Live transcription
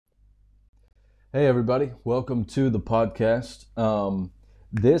Hey, everybody. Welcome to the podcast.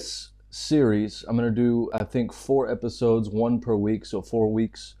 This series, I'm going to do, I think, 4 episodes, one per week, so 4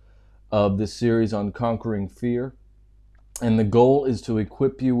 weeks of this series on conquering fear. And the goal is to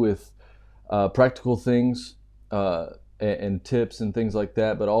equip you with practical things and tips and things like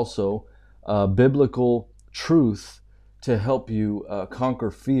that, but also biblical truth to help you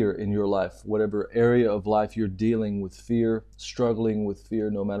conquer fear in your life, whatever area of life you're dealing with fear, struggling with fear,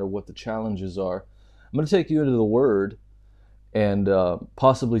 no matter what the challenges are. I'm going to take you into the Word and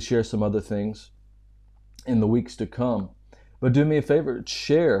possibly share some other things in the weeks to come. But do me a favor,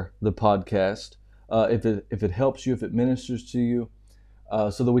 share the podcast if it helps you, if it ministers to you,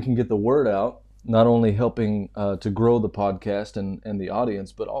 so that we can get the word out, not only helping to grow the podcast and the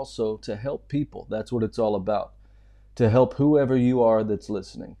audience, but also to help people. That's what it's all about, to help whoever you are that's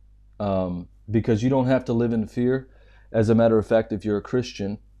listening. Because you don't have to live in fear. As a matter of fact, if you're a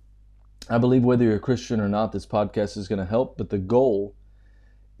Christian, I believe whether you're a Christian or not, this podcast is going to help, but the goal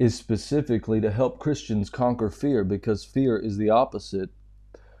is specifically to help Christians conquer fear, because fear is the opposite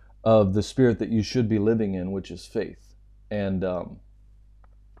of the spirit that you should be living in, which is faith. And I'm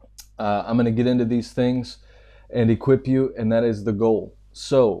going to get into these things and equip you, and that is the goal.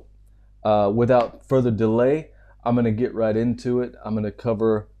 So without further delay, I'm going to get right into it. I'm going to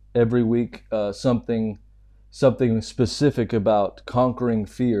cover every week something specific about conquering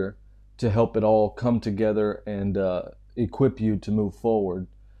fear to help it all come together and equip you to move forward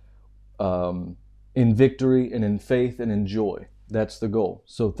in victory and in faith and in joy. That's the goal.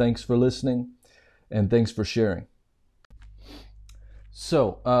 So thanks for listening and thanks for sharing.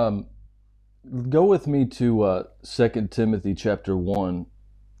 So go with me to 2 Timothy chapter 1.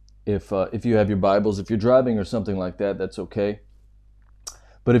 If you have your Bibles, if you're driving or something like that, that's okay.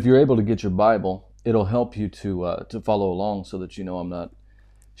 But if you're able to get your Bible, it'll help you to follow along, so that you know I'm not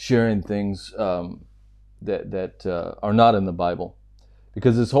sharing things that are not in the Bible,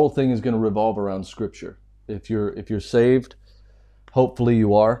 because this whole thing is going to revolve around Scripture. If you're saved, hopefully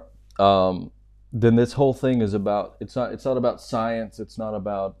you are, then this whole thing is about, it's not about science. It's not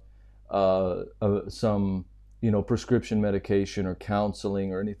about some prescription medication or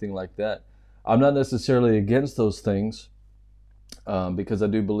counseling or anything like that. I'm not necessarily against those things, because I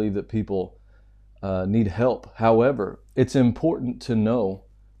do believe that people need help. However, it's important to know,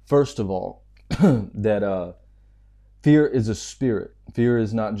 first of all, that fear is a spirit. Fear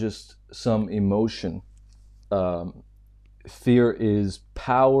is not just some emotion. Fear is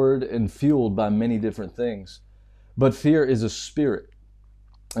powered and fueled by many different things. But fear is a spirit.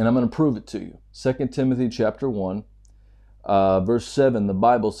 And I'm going to prove it to you. 2 Timothy chapter 1, verse 7, the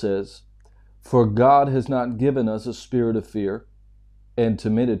Bible says, "For God has not given us a spirit of fear and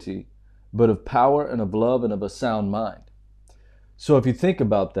timidity, but of power and of love and of a sound mind." So if you think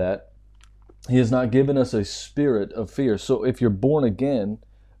about that, He has not given us a spirit of fear. So if you're born again,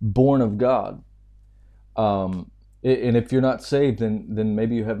 born of God, and if you're not saved, then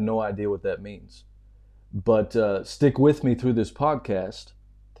maybe you have no idea what that means. But stick with me through this podcast,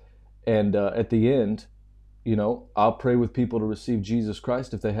 and at the end, I'll pray with people to receive Jesus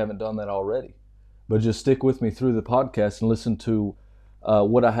Christ if they haven't done that already. But just stick with me through the podcast and listen to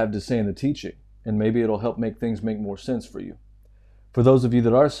what I have to say in the teaching, and maybe it'll help make things make more sense for you. For those of you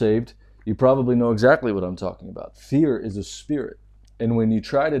that are saved, you probably know exactly what I'm talking about. Fear is a spirit. And when you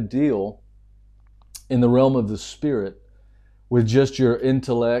try to deal in the realm of the spirit with just your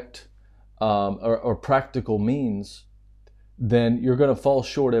intellect or practical means, then you're going to fall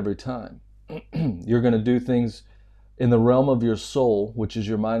short every time. You're going to do things in the realm of your soul, which is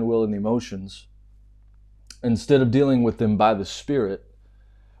your mind, will, and emotions, instead of dealing with them by the Spirit,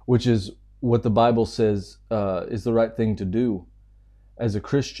 which is what the Bible says is the right thing to do as a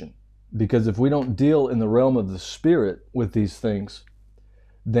Christian. Because if we don't deal in the realm of the Spirit with these things,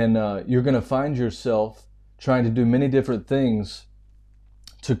 then you're going to find yourself trying to do many different things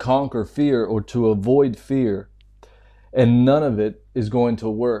to conquer fear or to avoid fear, and none of it is going to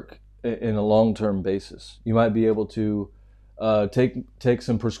work in a long-term basis. You might be able to take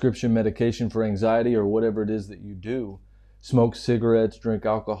some prescription medication for anxiety or whatever it is that you do, smoke cigarettes, drink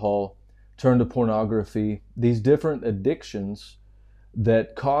alcohol, turn to pornography, these different addictions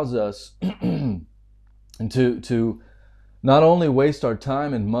that cause us to not only waste our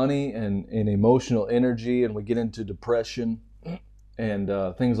time and money and emotional energy, and we get into depression and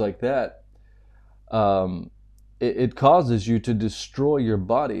things like that. It causes you to destroy your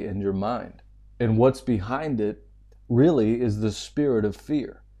body and your mind. And what's behind it really is the spirit of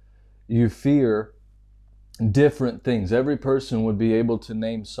fear. You fear different things. Every person would be able to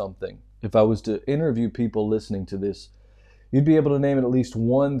name something. If I was to interview people listening to this, you'd be able to name at least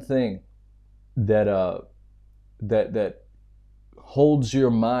one thing that that holds your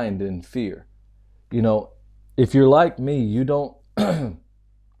mind in fear. You know, if you're like me, you don't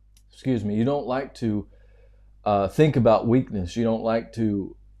excuse me, you don't like to think about weakness. You don't like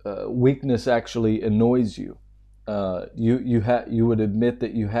to weakness actually annoys you. You would admit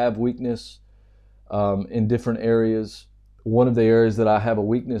that you have weakness in different areas. One of the areas that I have a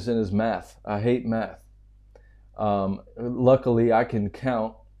weakness in is math. I hate math. Luckily, I can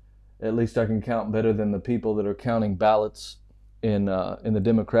count. At least I can count better than the people that are counting ballots in the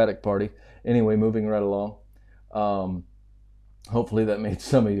Democratic Party. Anyway, moving right along. Hopefully that made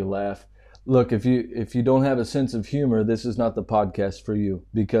some of you laugh. Look, if you don't have a sense of humor, this is not the podcast for you,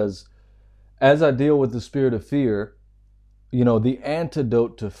 because as I deal with the spirit of fear, you know, the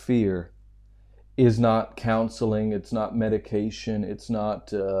antidote to fear is not counseling, it's not medication, it's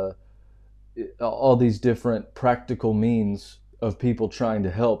not all these different practical means of people trying to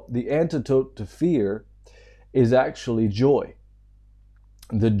help. The antidote to fear is actually joy,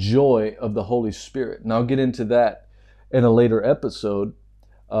 the joy of the Holy Spirit. And I'll get into that in a later episode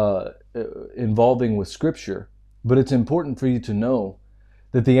involving with Scripture. But it's important for you to know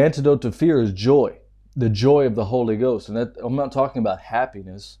that the antidote to fear is joy, the joy of the Holy Ghost. And that, I'm not talking about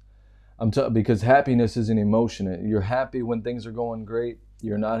happiness, because happiness is an emotion. You're happy when things are going great.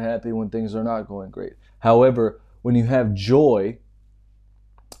 You're not happy when things are not going great. However, when you have joy,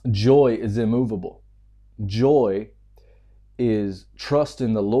 joy is immovable. Joy is trust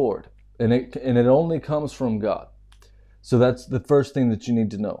in the Lord, and it only comes from God. So that's the first thing that you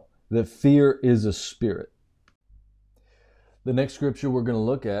need to know, that fear is a spirit. The next scripture we're going to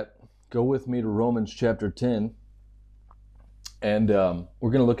look at, go with me to Romans chapter 10, and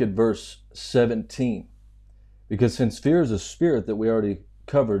we're going to look at verse 17. Because since fear is a spirit that we already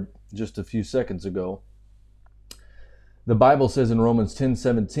covered just a few seconds ago, the Bible says in Romans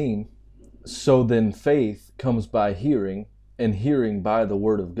 10:17, so then faith comes by hearing, and hearing by the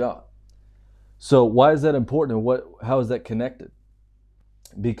word of God. So why is that important, and how is that connected?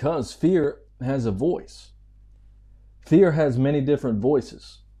 Because fear has a voice. Fear has many different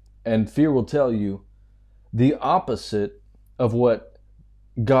voices, and fear will tell you the opposite of what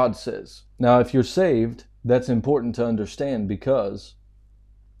God says. Now, if you're saved, that's important to understand, because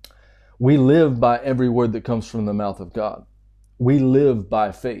we live by every word that comes from the mouth of God. We live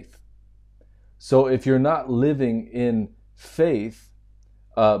by faith. So if you're not living in faith,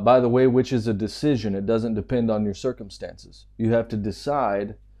 by the way, which is a decision, it doesn't depend on your circumstances. You have to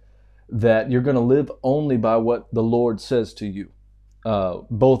decide that you're going to live only by what the Lord says to you,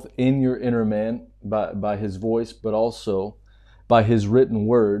 both in your inner man, by His voice, but also by His written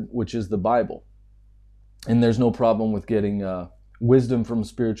word, which is the Bible. And there's no problem with getting wisdom from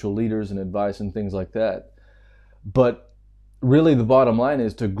spiritual leaders and advice and things like that. But really the bottom line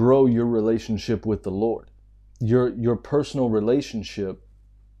is to grow your relationship with the Lord. Your personal relationship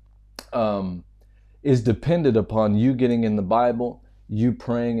is dependent upon you getting in the Bible, you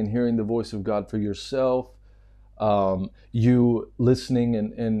praying and hearing the voice of God for yourself, you listening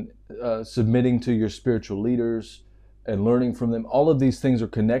and submitting to your spiritual leaders and learning from them. All of these things are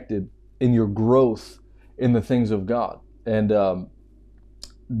connected in your growth in the things of God. And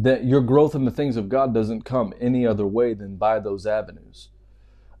that your growth in the things of God doesn't come any other way than by those avenues.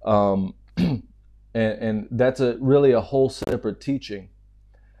 And that's really a whole separate teaching.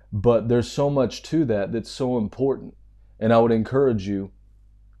 But there's so much to that that's so important. And I would encourage you,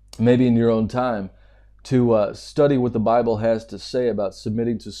 maybe in your own time, to study what the Bible has to say about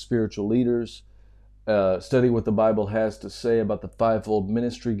submitting to spiritual leaders, study what the Bible has to say about the fivefold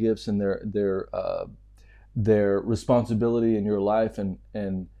ministry gifts and their responsibility in your life,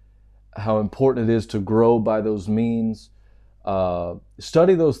 and how important it is to grow by those means.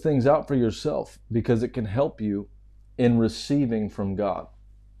 Study those things out for yourself, because it can help you in receiving from God.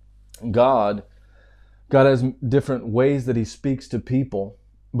 God has different ways that He speaks to people,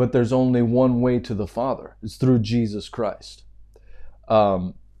 but there's only one way to the Father. It's through Jesus Christ.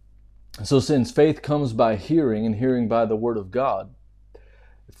 So since faith comes by hearing, and hearing by the word of God,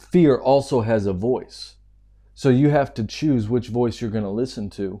 fear also has a voice. So you have to choose which voice you're going to listen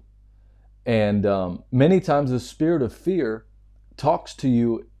to. And many times the spirit of fear talks to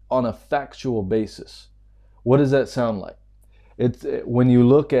you on a factual basis. What does that sound like? It's when you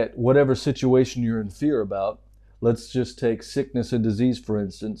look at whatever situation you're in fear about. Let's just take sickness and disease, for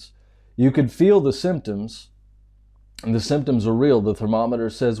instance. You could feel the symptoms, and the symptoms are real. The thermometer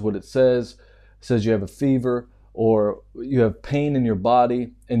says what it says you have a fever, or you have pain in your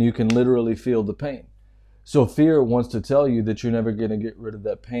body, and you can literally feel the pain. So fear wants to tell you that you're never going to get rid of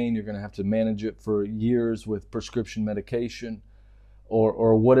that pain. You're going to have to manage it for years with prescription medication,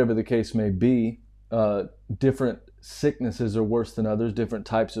 or whatever the case may be. Different sicknesses are worse than others. Different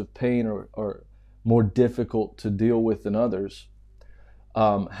types of pain are more difficult to deal with than others.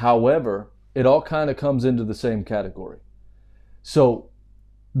 However, it all kind of comes into the same category. So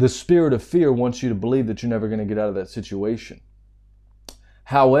the spirit of fear wants you to believe that you're never going to get out of that situation.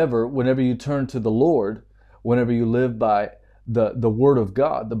 However, whenever you turn to the Lord, whenever you live by the Word of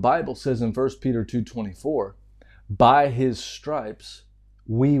God, the Bible says in 1 Peter 2:24, by His stripes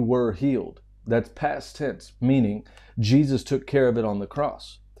we were healed. That's past tense, meaning Jesus took care of it on the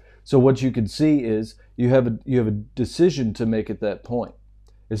cross. So what you can see is you have a decision to make at that point.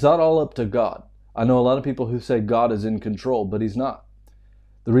 It's not all up to God. I know a lot of people who say God is in control, but He's not.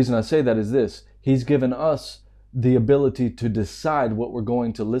 The reason I say that is this: He's given us the ability to decide what we're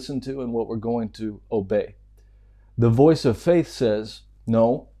going to listen to and what we're going to obey. The voice of faith says,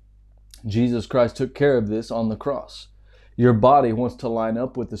 no, Jesus Christ took care of this on the cross. Your body wants to line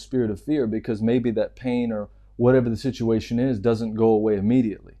up with the spirit of fear because maybe that pain or whatever the situation is doesn't go away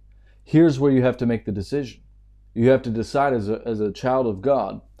immediately. Here's where you have to make the decision. You have to decide as a child of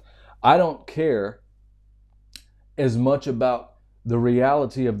God, I don't care as much about the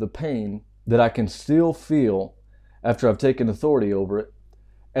reality of the pain that I can still feel after I've taken authority over it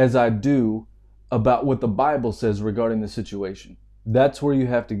as I do about what the Bible says regarding the situation. That's where you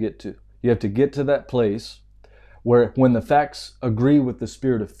have to get to. You have to get to that place where when the facts agree with the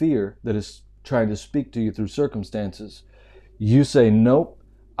spirit of fear that is trying to speak to you through circumstances, you say, nope,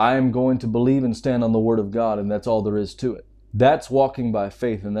 I am going to believe and stand on the Word of God, and that's all there is to it. That's walking by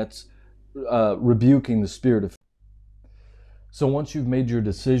faith, and that's rebuking the spirit of fear. So once you've made your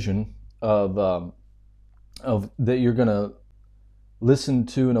decision of that you're going to listen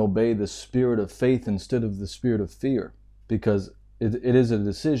to and obey the spirit of faith instead of the spirit of fear, because it is a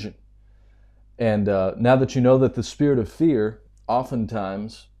decision. And now that you know that the spirit of fear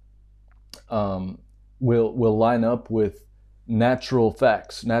oftentimes will line up with natural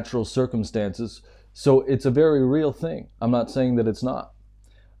facts, natural circumstances, so it's a very real thing. I'm not saying that it's not.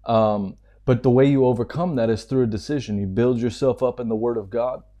 But the way you overcome that is through a decision. You build yourself up in the Word of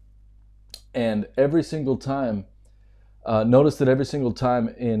God. And every single time, notice that every single time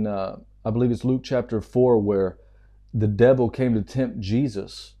in, I believe it's Luke chapter 4, where the devil came to tempt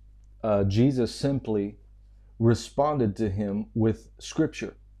Jesus, Jesus simply responded to him with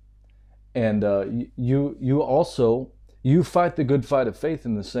Scripture. And you fight the good fight of faith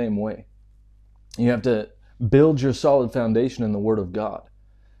in the same way. You have to build your solid foundation in the Word of God.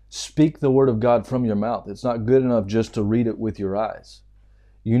 Speak the Word of God from your mouth. It's not good enough just to read it with your eyes.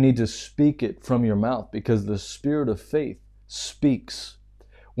 You need to speak it from your mouth, because the spirit of faith speaks.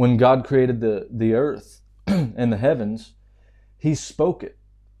 When God created the earth and the heavens, He spoke it.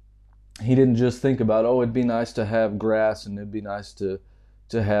 He didn't just think about, oh, it'd be nice to have grass, and it'd be nice to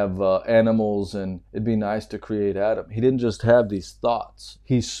have animals, and it'd be nice to create Adam. He didn't just have these thoughts.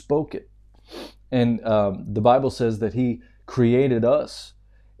 He spoke it. And the Bible says that He created us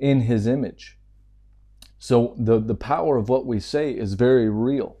in His image. So the power of what we say is very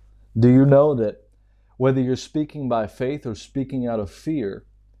real. Do you know that whether you're speaking by faith or speaking out of fear,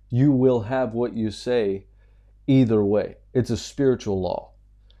 you will have what you say either way? It's a spiritual law.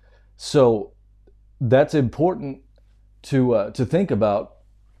 So that's important to think about,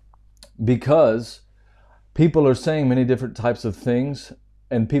 because people are saying many different types of things,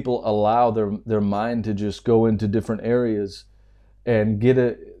 and people allow their mind to just go into different areas and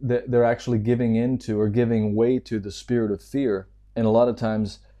they're actually giving into or giving way to the spirit of fear. And a lot of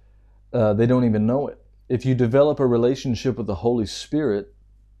times they don't even know it. If you develop a relationship with the Holy Spirit,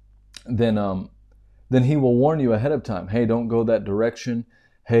 then He will warn you ahead of time. Hey, don't go that direction.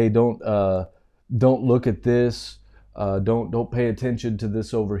 Hey, don't look at this. Don't pay attention to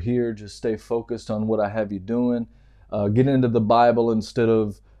this over here. Just stay focused on what I have you doing. Get into the Bible instead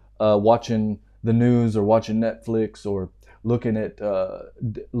of watching the news or watching Netflix or looking at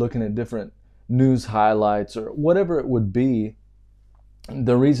different news highlights or whatever it would be.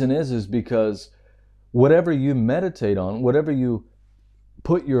 The reason is because whatever you meditate on, whatever you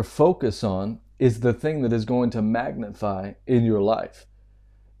put your focus on, is the thing that is going to magnify in your life.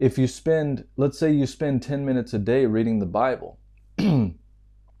 If you let's say you spend 10 minutes a day reading the Bible, and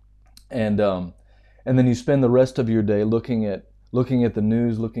then you spend the rest of your day looking at the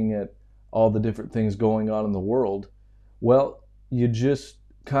news, looking at all the different things going on in the world, well, you just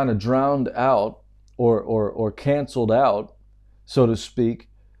kind of drowned out or canceled out, so to speak,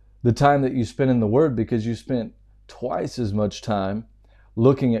 the time that you spent in the Word, because you spent twice as much time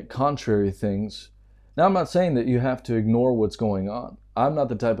looking at contrary things. Now, I'm not saying that you have to ignore what's going on. I'm not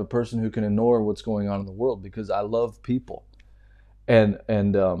the type of person who can ignore what's going on in the world, because I love people. and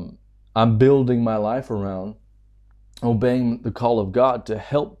I'm building my life around obeying the call of God to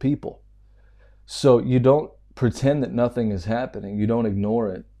help people. So you don't pretend that nothing is happening. You don't ignore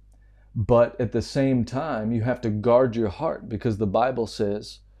it. But at the same time, you have to guard your heart, because the Bible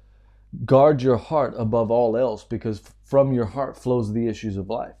says, guard your heart above all else, because from your heart flows the issues of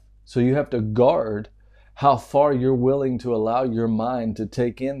life. So you have to guard how far you're willing to allow your mind to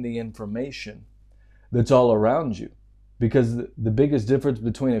take in the information that's all around you. Because the biggest difference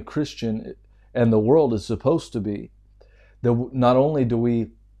between a Christian and the world is supposed to be that not only do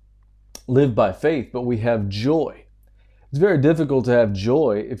we live by faith, but we have joy. It's very difficult to have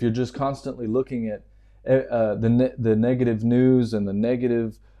joy if you're just constantly looking at the negative news and the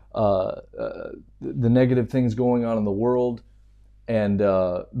negative things going on in the world, and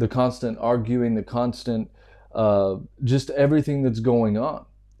the constant arguing, the constant just everything that's going on.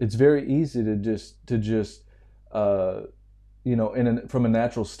 It's very easy to just from a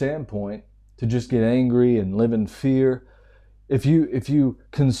natural standpoint, to just get angry and live in fear. If you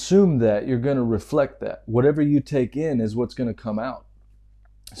consume that, you're going to reflect that. Whatever you take in is what's going to come out.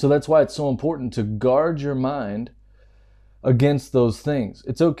 So that's why it's so important to guard your mind against those things.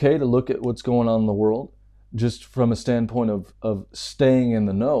 It's okay to look at what's going on in the world just from a standpoint of staying in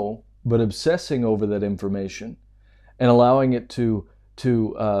the know, but obsessing over that information and allowing it to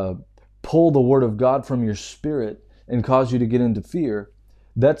pull the Word of God from your spirit and cause you to get into fear.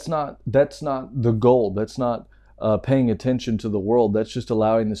 That's not the goal. That's not paying attention to the world. That's just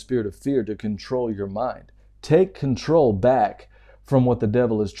allowing the spirit of fear to control your mind. Take control back from what the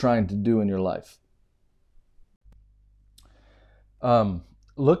devil is trying to do in your life.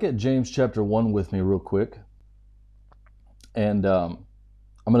 Look at James chapter 1 with me real quick. And I'm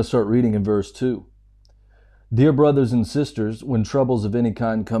going to start reading in verse 2. Dear brothers and sisters, when troubles of any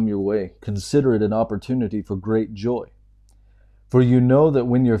kind come your way, consider it an opportunity for great joy. For you know that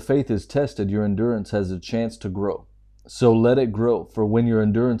when your faith is tested, your endurance has a chance to grow. So let it grow, for when your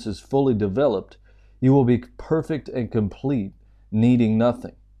endurance is fully developed, you will be perfect and complete, needing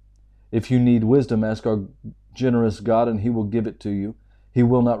nothing. If you need wisdom, ask our generous God, and He will give it to you. He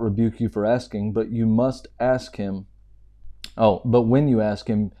will not rebuke you for asking, but you must ask Him. But when you ask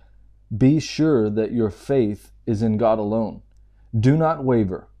Him, be sure that your faith is in God alone. Do not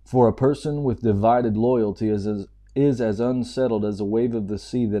waver, for a person with divided loyalty is as unsettled as a wave of the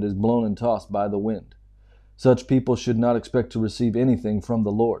sea that is blown and tossed by the wind. Such people should not expect to receive anything from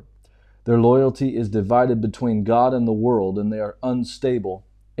the Lord. Their loyalty is divided between God and the world, and they are unstable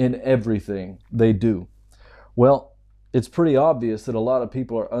in everything they do. Well, it's pretty obvious that a lot of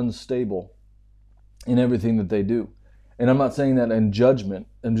people are unstable in everything that they do. And I'm not saying that in judgment.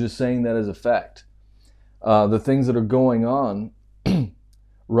 I'm just saying that as a fact. The things that are going on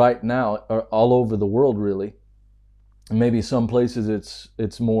right now are all over the world, really. Maybe some places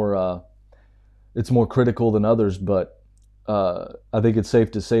it's more critical than others, but I think it's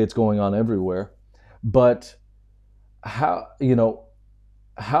safe to say it's going on everywhere. But how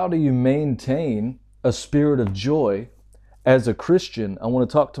do you maintain a spirit of joy as a Christian? I want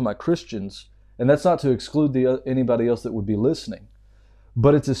to talk to my Christians, and that's not to exclude anybody else that would be listening,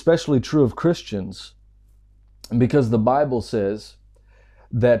 but it's especially true of Christians, because the Bible says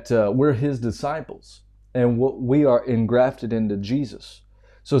that we're His disciples, and we are engrafted into Jesus.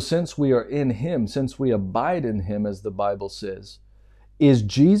 So since we are in Him, since we abide in Him, as the Bible says, is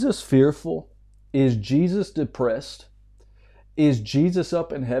Jesus fearful? Is Jesus depressed? Is Jesus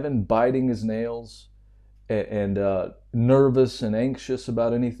up in heaven biting His nails and nervous and anxious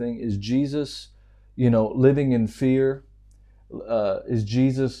about anything? Is Jesus, living in fear? Is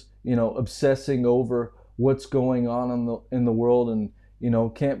Jesus, obsessing over what's going on in the world, and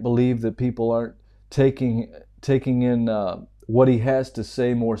can't believe that people aren't taking in what He has to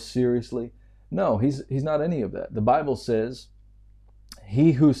say more seriously? No, he's not any of that. The Bible says,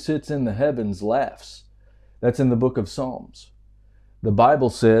 "He who sits in the heavens laughs." That's in the book of Psalms. The Bible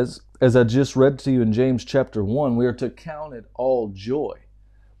says, as I just read to you in James chapter 1, we are to count it all joy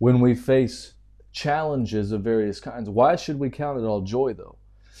when we face challenges of various kinds. Why should we count it all joy, though?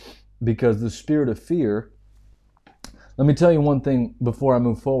 Because the spirit of fear, let me tell you one thing before I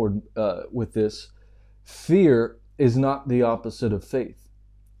move forward with this. Fear is not the opposite of faith.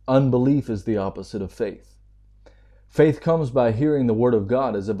 Unbelief is the opposite of faith. Faith comes by hearing the Word of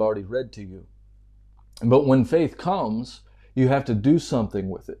God, as I've already read to you. But when faith comes, you have to do something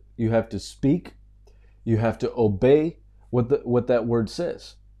with it. You have to speak. You have to obey what that Word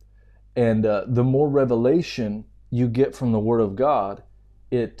says. And the more revelation you get from the Word of God,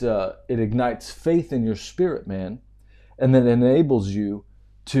 it ignites faith in your spirit, man, and then enables you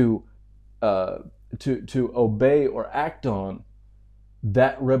to obey or act on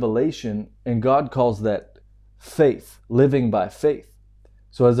that revelation, and God calls that faith, living by faith.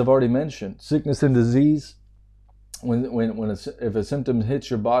 So as I've already mentioned, sickness and disease, if a symptom hits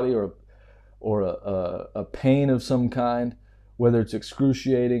your body, or a pain of some kind, whether it's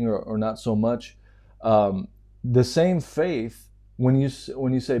excruciating or not so much, the same faith, when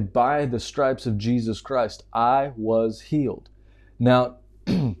you say, by the stripes of Jesus Christ, I was healed. Now,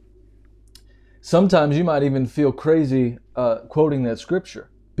 sometimes you might even feel crazy quoting that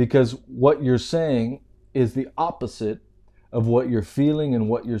scripture, because what you're saying is the opposite of what you're feeling and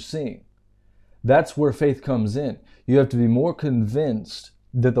what you're seeing. That's where faith comes in. You have to be more convinced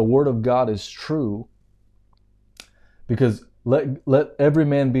that the Word of God is true, because let every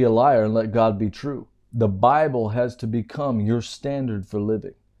man be a liar and let God be true. The Bible has to become your standard for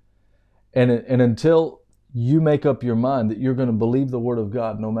living. And until you make up your mind that you're going to believe the Word of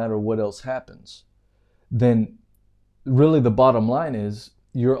God no matter what else happens, then really the bottom line is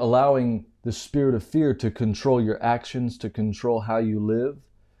you're allowing the spirit of fear to control your actions, to control how you live.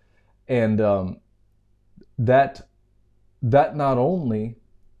 And that not only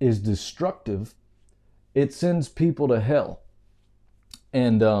is destructive, it sends people to hell.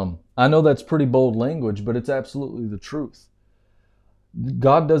 And I know that's pretty bold language, but it's absolutely the truth.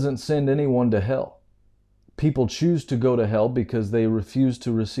 God doesn't send anyone to hell. People choose to go to hell because they refuse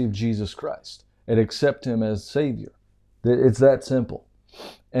to receive Jesus Christ and accept Him as Savior. It's that simple.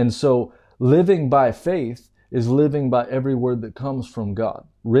 And so living by faith is living by every word that comes from God,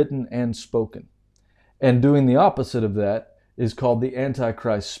 written and spoken. And doing the opposite of that is called the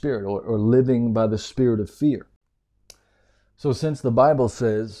Antichrist spirit, or living by the spirit of fear. So since the Bible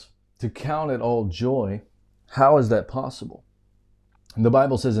says to count it all joy, how is that possible? And the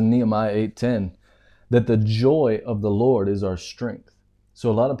Bible says in Nehemiah 8:10 that the joy of the Lord is our strength. So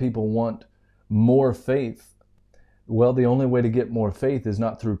a lot of people want more faith. Well, the only way to get more faith is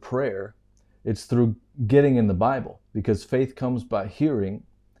not through prayer. It's through getting in the Bible, because faith comes by hearing,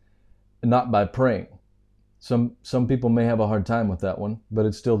 not by praying. Some people may have a hard time with that one, but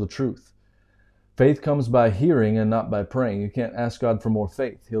it's still the truth. Faith comes by hearing and not by praying. You can't ask God for more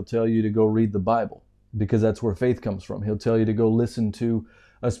faith. He'll tell you to go read the Bible, because that's where faith comes from. He'll tell you to go listen to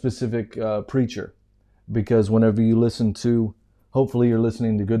a specific preacher, because whenever you listen to, hopefully you're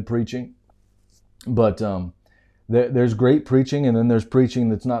listening to good preaching, but there's great preaching, and then there's preaching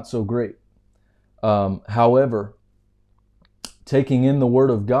that's not so great. However, taking in the Word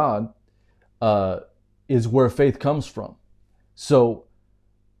of God is where faith comes from. So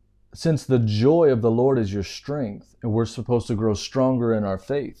since the joy of the Lord is your strength, and we're supposed to grow stronger in our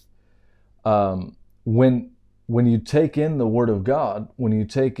faith, when you take in the Word of God, when you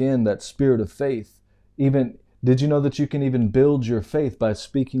take in that spirit of faith, even, did you know that you can even build your faith by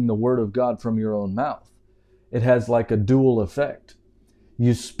speaking the Word of God from your own mouth? It has like a dual effect.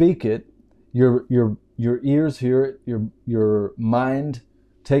 You speak it, your ears hear it, your mind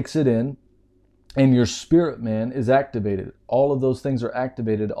takes it in, and your spirit man is activated. All of those things are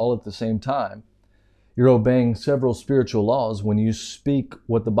activated all at the same time. You're obeying several spiritual laws when you speak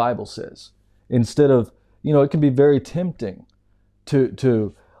what the Bible says. Instead of, it can be very tempting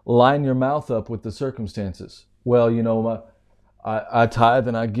to line your mouth up with the circumstances. Well, I tithe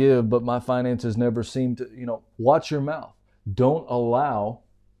and I give, but my finances never seem to, watch your mouth. Don't allow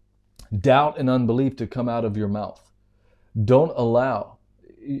doubt and unbelief to come out of your mouth. Don't allow.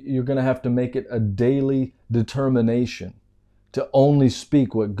 You're going to have to make it a daily determination to only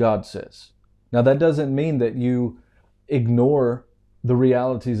speak what God says. Now, that doesn't mean that you ignore the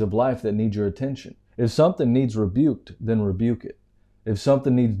realities of life that need your attention. If something needs rebuked, then rebuke it. If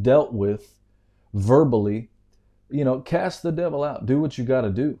something needs dealt with verbally, cast the devil out. Do what you got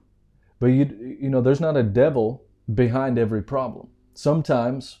to do. But there's not a devil behind every problem.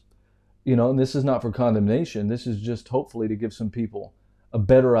 Sometimes, and this is not for condemnation. This is just hopefully to give some people a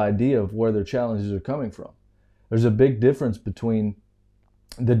better idea of where their challenges are coming from. There's a big difference between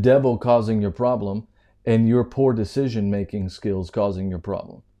the devil causing your problem and your poor decision-making skills causing your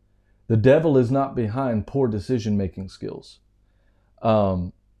problem. The devil is not behind poor decision-making skills.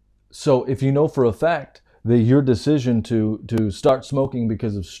 So if you know for a fact that your decision to start smoking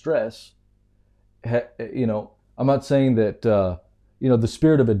because of stress, I'm not saying that, the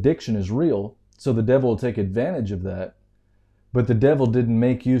spirit of addiction is real, so the devil will take advantage of that, but the devil didn't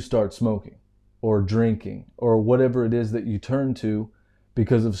make you start smoking or drinking or whatever it is that you turn to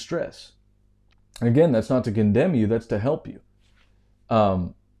because of stress. And again, that's not to condemn you, that's to help you.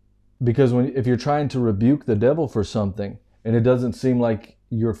 Because if you're trying to rebuke the devil for something and it doesn't seem like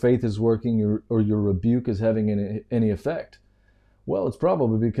your faith is working or your rebuke is having any effect, well, it's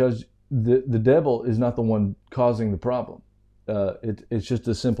probably because the devil is not the one causing the problem. it's just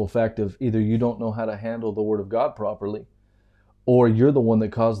a simple fact of either you don't know how to handle the Word of God properly, or you're the one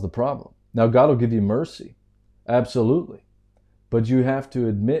that caused the problem. Now, God will give you mercy, absolutely, but you have to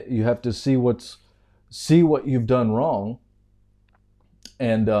admit, you have to see what you've done wrong,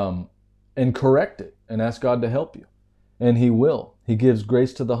 and correct it, and ask God to help you, and He will. He gives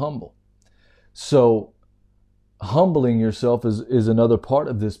grace to the humble. So, humbling yourself is another part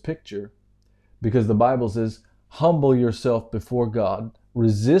of this picture, because the Bible says, humble yourself before God,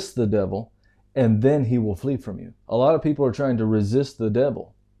 resist the devil, and then he will flee from you. A lot of people are trying to resist the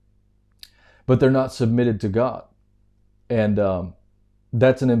devil, but they're not submitted to God. And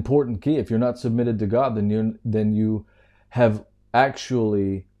that's an important key. If you're not submitted to God, then you have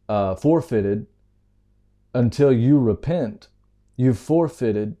actually forfeited, until you repent, you've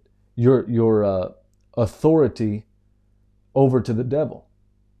forfeited your authority over to the devil.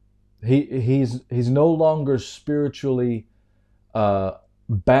 He's no longer spiritually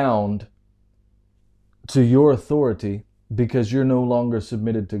bound to your authority, because you're no longer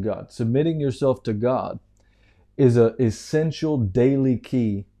submitted to God. Submitting yourself to God is an essential daily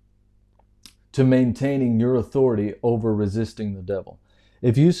key to maintaining your authority over resisting the devil.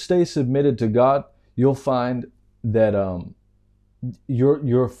 If you stay submitted to God, you'll find that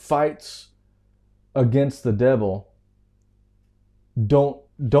your fights against the devil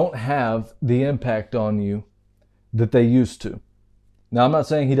don't have the impact on you that they used to. Now, I'm not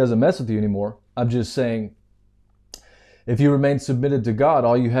saying he doesn't mess with you anymore. I'm just saying, if you remain submitted to God,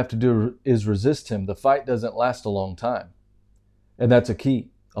 all you have to do is resist him. The fight doesn't last a long time. And that's a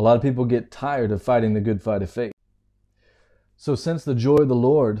key. A lot of people get tired of fighting the good fight of faith. So since the joy of the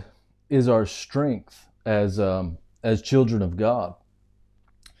Lord is our strength as children of God,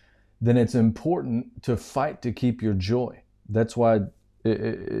 then it's important to fight to keep your joy. That's why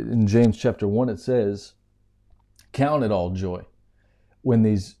in James chapter 1 it says, count it all joy when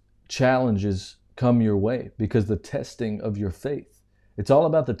these challenges come your way, because the testing of your faith. It's all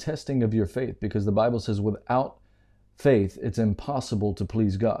about the testing of your faith, because the Bible says without faith it's impossible to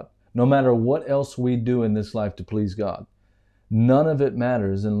please God. No matter what else we do in this life to please God, none of it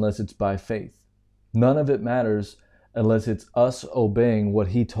matters unless it's by faith. None of it matters unless it's us obeying what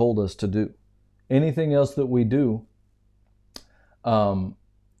He told us to do. Anything else that we do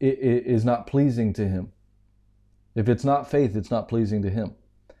it is not pleasing to Him. If it's not faith, it's not pleasing to Him.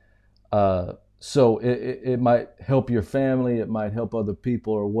 So it might help your family, it might help other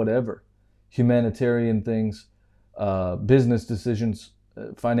people or whatever. Humanitarian things, business decisions,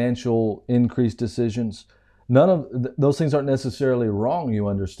 financial increase decisions. None of those things aren't necessarily wrong, you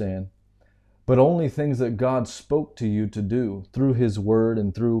understand, but only things that God spoke to you to do through His Word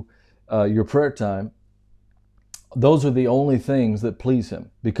and through your prayer time. Those are the only things that please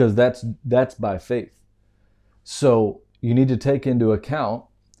Him, because that's by faith. So you need to take into account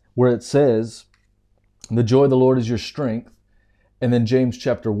where it says, the joy of the Lord is your strength, and then James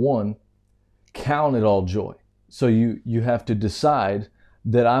chapter 1, count it all joy. So you have to decide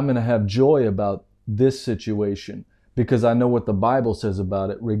that I'm going to have joy about this situation because I know what the Bible says about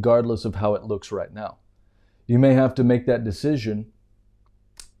it, regardless of how it looks right now. You may have to make that decision,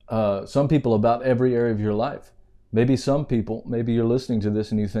 some people, about every area of your life. Maybe some people, maybe you're listening to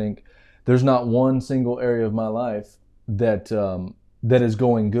this and you think, there's not one single area of my life that is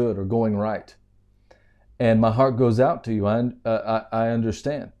going good or going right. And my heart goes out to you. I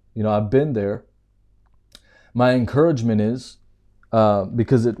understand. You know, I've been there. My encouragement is,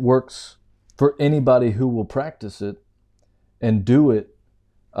 because it works for anybody who will practice it and do it,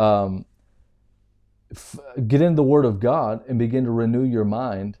 get in the Word of God and begin to renew your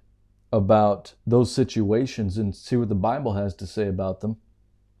mind about those situations and see what the Bible has to say about them.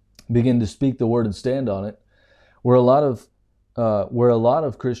 Begin to speak the Word and stand on it. Where a lot of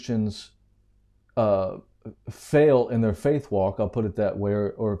Christians fail in their faith walk, I'll put it that way,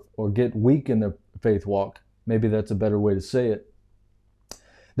 or get weak in their faith walk. Maybe that's a better way to say it.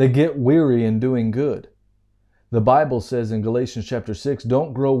 They get weary in doing good. The Bible says in Galatians chapter 6,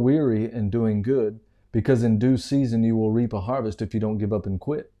 don't grow weary in doing good, because in due season you will reap a harvest if you don't give up and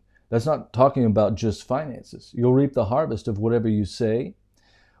quit. That's not talking about just finances. You'll reap the harvest of whatever you say,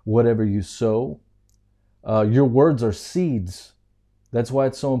 whatever you sow. Your words are seeds. That's why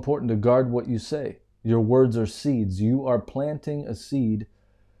it's so important to guard what you say. Your words are seeds. You are planting a seed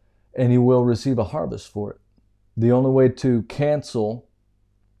and you will receive a harvest for it. The only way to cancel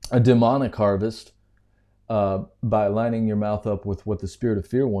a demonic harvest by lining your mouth up with what the spirit of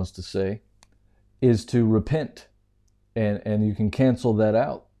fear wants to say is to repent. And you can cancel that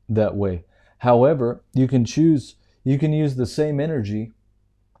out that way. However, you can use the same energy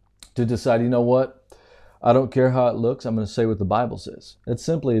to decide, you know what? I don't care how it looks. I'm going to say what the Bible says. It's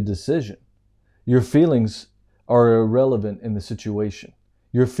simply a decision. Your feelings are irrelevant in the situation.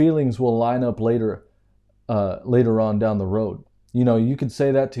 Your feelings will line up later on down the road. You know, you could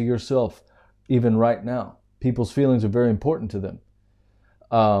say that to yourself even right now. People's feelings are very important to them.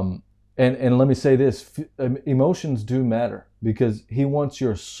 And let me say this, emotions do matter because he wants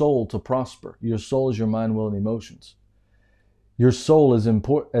your soul to prosper. Your soul is your mind, will, and emotions. Your soul is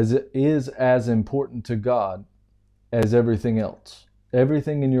as important to God as everything else.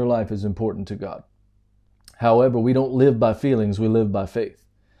 Everything in your life is important to God. However, we don't live by feelings, we live by faith.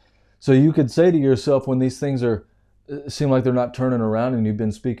 So you could say to yourself when these things seem like they're not turning around and you've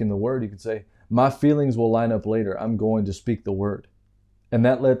been speaking the word, you could say, my feelings will line up later. I'm going to speak the word. And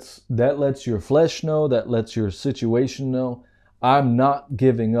that lets your flesh know, that lets your situation know, I'm not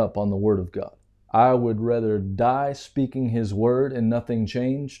giving up on the word of God. I would rather die speaking his word and nothing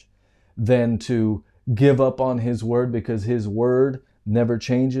changed than to give up on his word, because his word never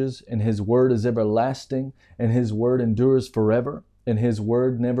changes and his word is everlasting and his word endures forever and his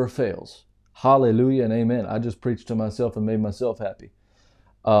word never fails. Hallelujah and amen. I just preached to myself and made myself happy.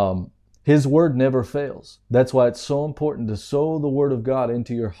 His word never fails. That's why it's so important to sow the word of God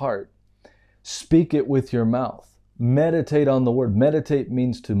into your heart. Speak it with your mouth. Meditate on the word. Meditate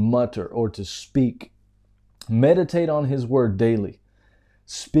means to mutter or to speak. Meditate on his word daily.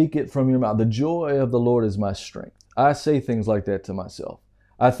 Speak it from your mouth. The joy of the Lord is my strength. I say things like that to myself.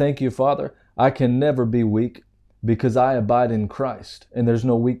 I thank you, Father. I can never be weak because I abide in Christ and there's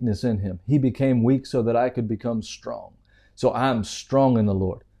no weakness in him. He became weak so that I could become strong. So I'm strong in the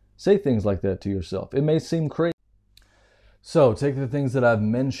Lord. Say things like that to yourself. It may seem crazy. So take the things that I've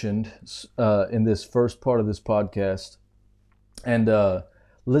mentioned in this first part of this podcast and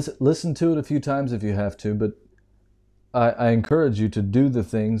listen to it a few times if you have to, but I encourage you to do the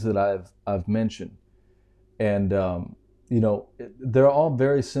things that I've mentioned. And, they're all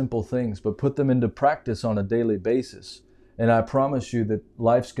very simple things, but put them into practice on a daily basis. And I promise you that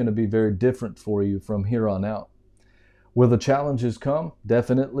life's going to be very different for you from here on out. Will the challenges come?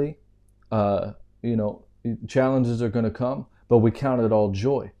 Definitely. Challenges are going to come, but we count it all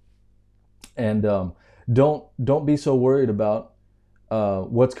joy. And don't be so worried about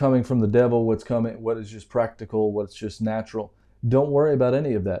what's coming from the devil, what is just practical, what's just natural. Don't worry about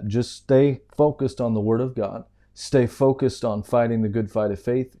any of that. Just stay focused on the Word of God. Stay focused on fighting the good fight of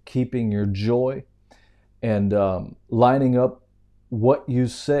faith, keeping your joy, and lining up what you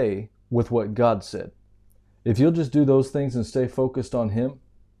say with what God said. If you'll just do those things and stay focused on him,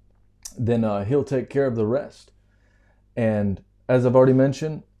 then he'll take care of the rest. And as I've already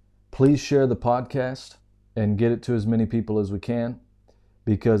mentioned, please share the podcast and get it to as many people as we can,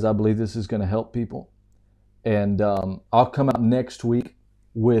 because I believe this is going to help people. And I'll come out next week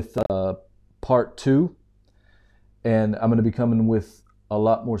with part 2. And I'm going to be coming with a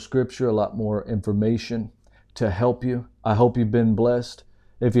lot more scripture, a lot more information to help you. I hope you've been blessed.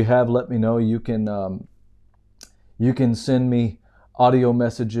 If you have, let me know. You can send me audio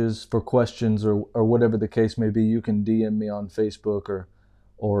messages for questions or whatever the case may be. You can DM me on Facebook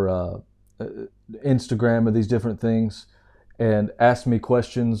or Instagram or these different things and ask me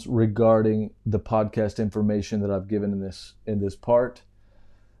questions regarding the podcast information that I've given in this part.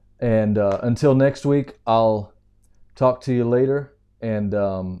 And until next week, I'll talk to you later, and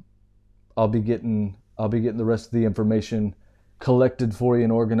I'll be getting the rest of the information collected for you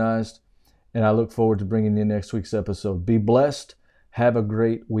and organized. And I look forward to bringing you next week's episode. Be blessed. Have a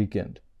great weekend.